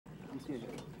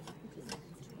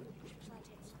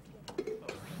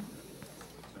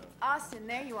Austin,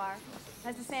 there you are.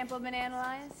 Has the sample been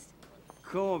analyzed?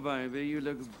 Cool, baby. You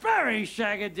look very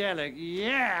shagadelic.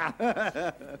 Yeah!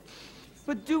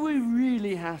 But do we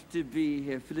really have to be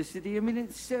here, Felicity? I mean,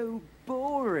 it's so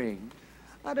boring.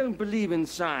 I don't believe in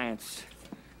science.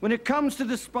 When it comes to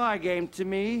the spy game, to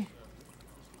me,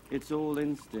 it's all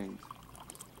instinct.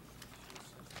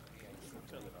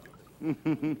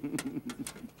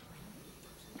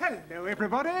 Hello,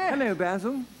 everybody. Hello,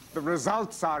 Basil. The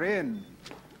results are in.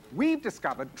 We've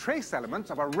discovered trace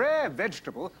elements of a rare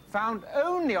vegetable found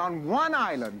only on one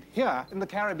island here in the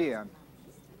Caribbean.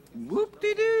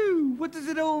 Whoop-de-doo! What does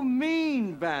it all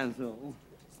mean, Basil?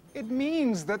 It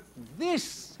means that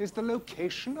this is the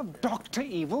location of Dr.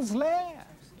 Evil's lair.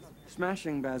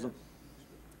 Smashing, Basil.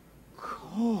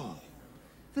 Cool.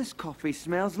 This coffee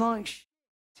smells like shit.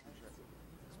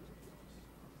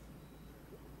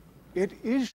 It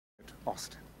is shit,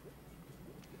 Austin.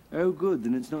 Oh, good,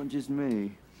 then it's not just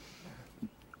me.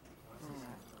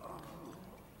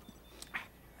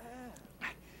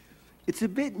 It's a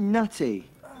bit nutty.